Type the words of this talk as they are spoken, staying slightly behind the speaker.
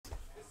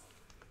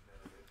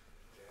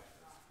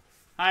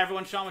Hi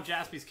everyone, Sean with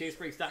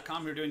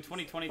JaspysCaseBreaks.com. We're doing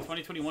 2020-2021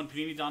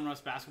 Panini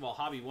Donruss Basketball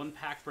Hobby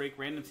 1-pack break,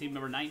 random team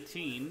number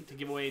 19 to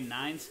give away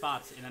 9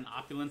 spots in an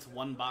Opulence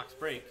 1-box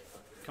break.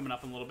 Coming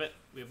up in a little bit.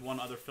 We have one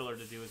other filler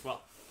to do as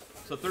well.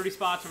 So 30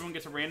 spots, everyone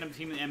gets a random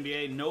team in the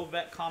NBA, no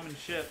vet common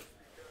ship.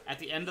 At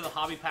the end of the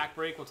hobby pack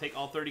break, we'll take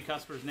all 30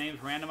 customers' names,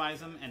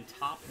 randomize them, and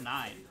top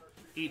 9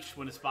 each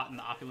win a spot in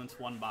the Opulence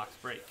 1-box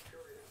break.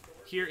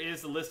 Here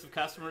is the list of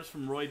customers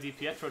from Roy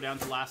DiPietro down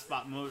to last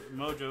spot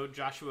Mojo,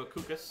 Joshua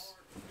Kukas,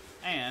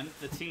 and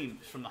the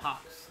teams from the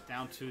Hawks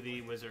down to the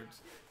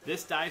Wizards.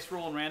 This dice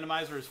roll and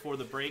randomizer is for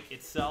the break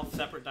itself.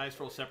 Separate dice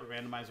roll, separate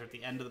randomizer at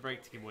the end of the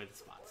break to give away the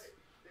spots.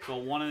 So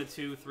 1 and a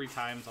 2, 3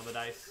 times on the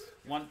dice.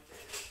 1,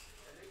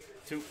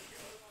 2,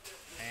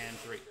 and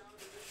 3.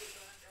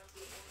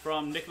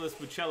 From Nicholas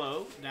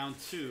Buccello down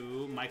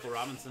to Michael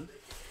Robinson.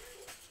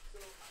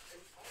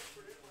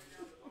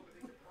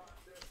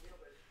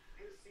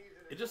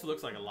 It just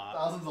looks like a lot.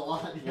 Thousands a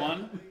lot. Yeah.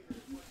 1,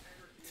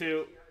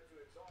 2,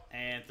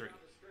 and 3.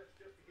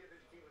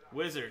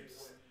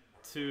 Wizards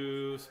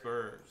to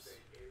Spurs.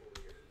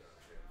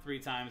 3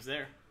 times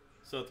there.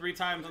 So 3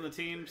 times on the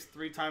teams,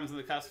 3 times on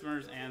the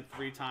customers, and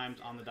 3 times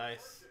on the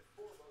dice.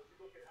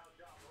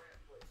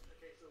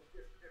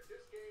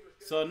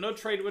 So no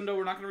trade window.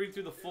 We're not going to read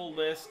through the full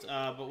list,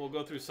 but we'll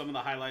go through some of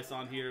the highlights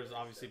on here. There's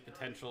obviously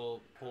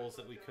potential pulls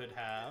that we could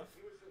have.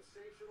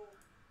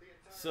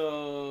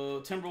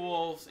 So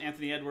Timberwolves,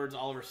 Anthony Edwards,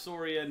 Oliver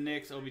Soria,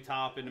 Knicks, Obi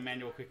Toppin,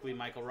 Emmanuel Quickley,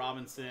 Michael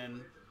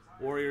Robinson.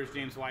 Warriors,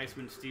 James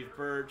Weissman, Steve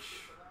Birch.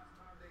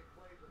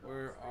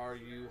 Where are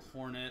you,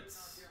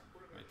 Hornets?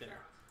 Right there.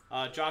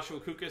 Joshua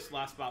Kukas,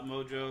 last spot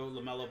Mojo,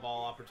 LaMelo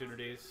Ball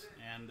opportunities,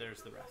 and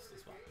there's the rest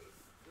as well.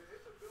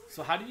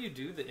 So how do you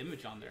do the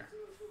image on there?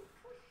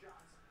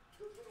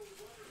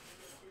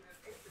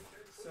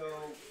 So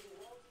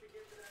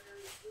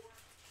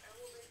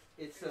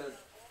it's a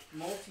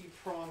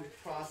multi-pronged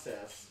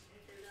process.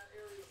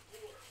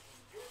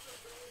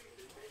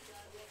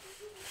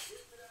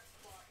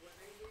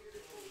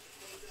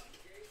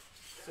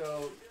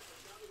 So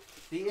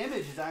the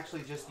image is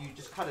actually just, you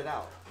just cut it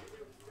out.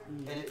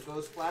 And it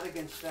goes flat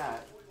against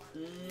that.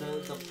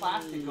 The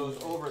plastic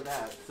goes over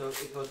that. So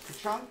it goes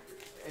ka-chunk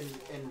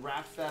and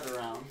wraps that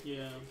around.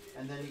 Yeah.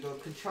 And then you go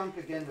ka-chunk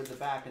again with the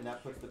back, and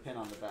that puts the pin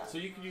on the back. So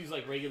you could use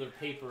like regular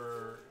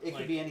paper. It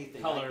could be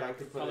anything. Color, like I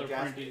could put color a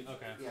jazz printing.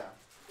 Okay. Yeah.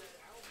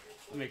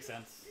 That makes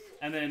sense.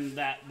 And then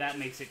that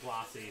makes it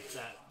glossy.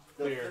 That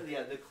clear.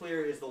 The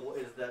clear is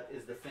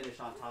the finish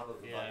on top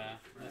of the button. Yeah,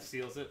 that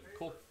seals it.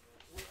 Cool.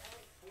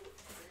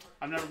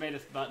 I've never made a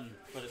button,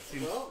 but it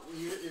seems. Well,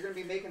 you're going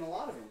to be making a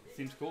lot of them.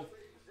 Seems cool.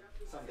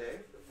 Someday.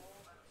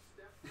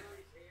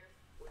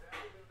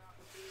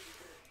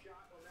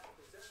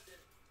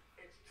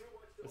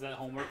 Is that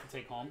homework to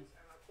take home?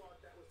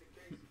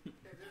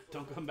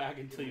 Don't come back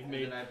until you've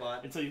made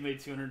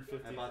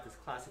 250. I bought this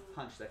classic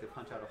punch that could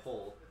punch out a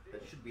hole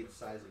that should be the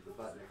size of the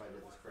button if I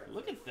did this correctly.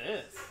 Look at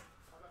this.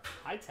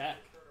 High tech.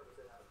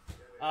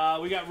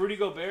 We got Rudy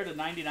Gobert to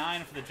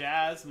 99 for the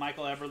Jazz.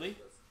 Michael Eberle.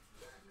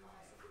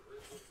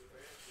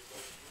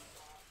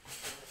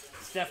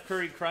 Steph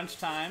Curry crunch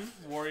time.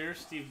 Warriors.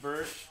 Steve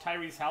Birch.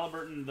 Tyrese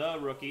Halliburton, the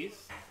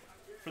rookies.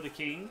 For the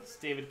Kings.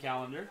 David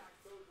Callender.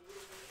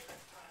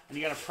 And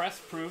you got a press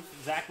proof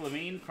Zach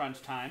LaVine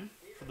crunch time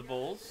for the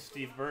Bulls.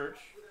 Steve Birch.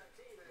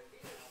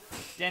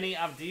 Denny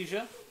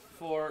Avdija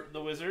for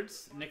the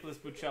Wizards. Nicholas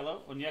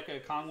Buccello.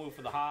 Onyeka Okongwu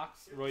for the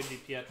Hawks. Roy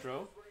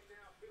DiPietro.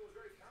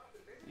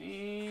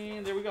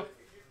 And there we go.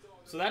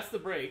 So that's the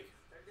break.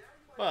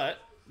 But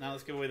now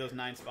let's give away those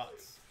 9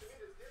 spots.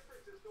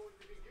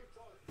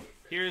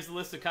 Here's the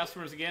list of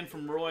customers again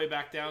from Roy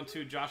back down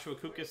to Joshua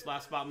Kukas,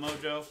 last spot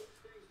Mojo.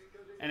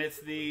 And it's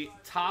the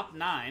top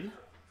 9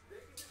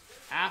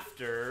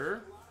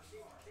 after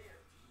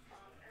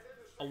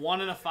a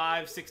 1 and a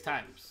 5, 6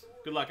 times.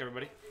 Good luck,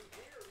 everybody.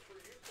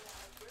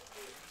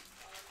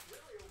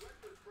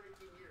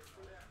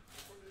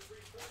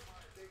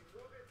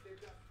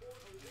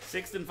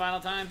 Sixth and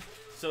final time.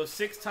 So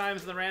 6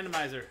 times in the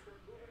randomizer.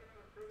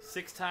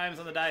 6 times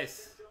on the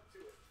dice.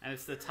 And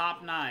it's the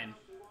top 9.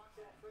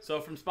 So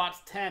from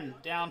spots 10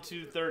 down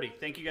to 30.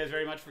 Thank you guys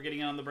very much for getting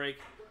in on the break.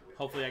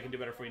 Hopefully I can do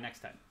better for you next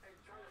time.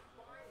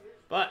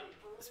 But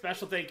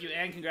special thank you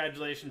and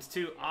congratulations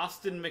to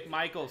Austin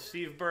McMichael,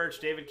 Steve Birch,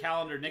 David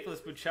Callender, Nicholas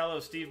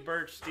Buccello, Steve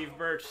Birch,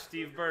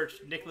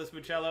 Nicholas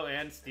Buccello,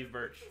 and Steve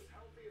Birch.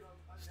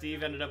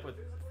 Steve ended up with,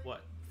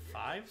 what,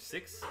 5,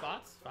 6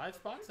 spots? 5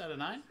 spots out of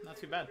 9? Not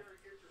too bad.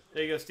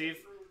 There you go, Steve.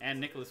 And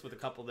Nicholas with a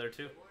couple there,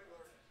 too.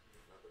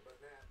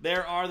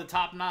 There are the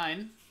top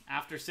 9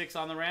 after 6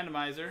 on the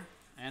randomizer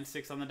and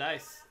 6 on the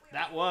dice.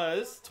 That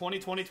was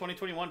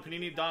 2020-2021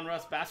 Panini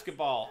Donruss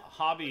Basketball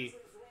Hobby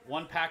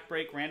 1-pack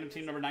break, random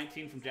team number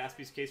 19 from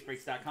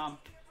JaspysCaseBreaks.com.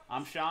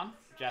 I'm Sean,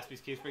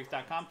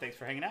 JaspysCaseBreaks.com. Thanks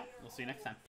for hanging out. We'll see you next time.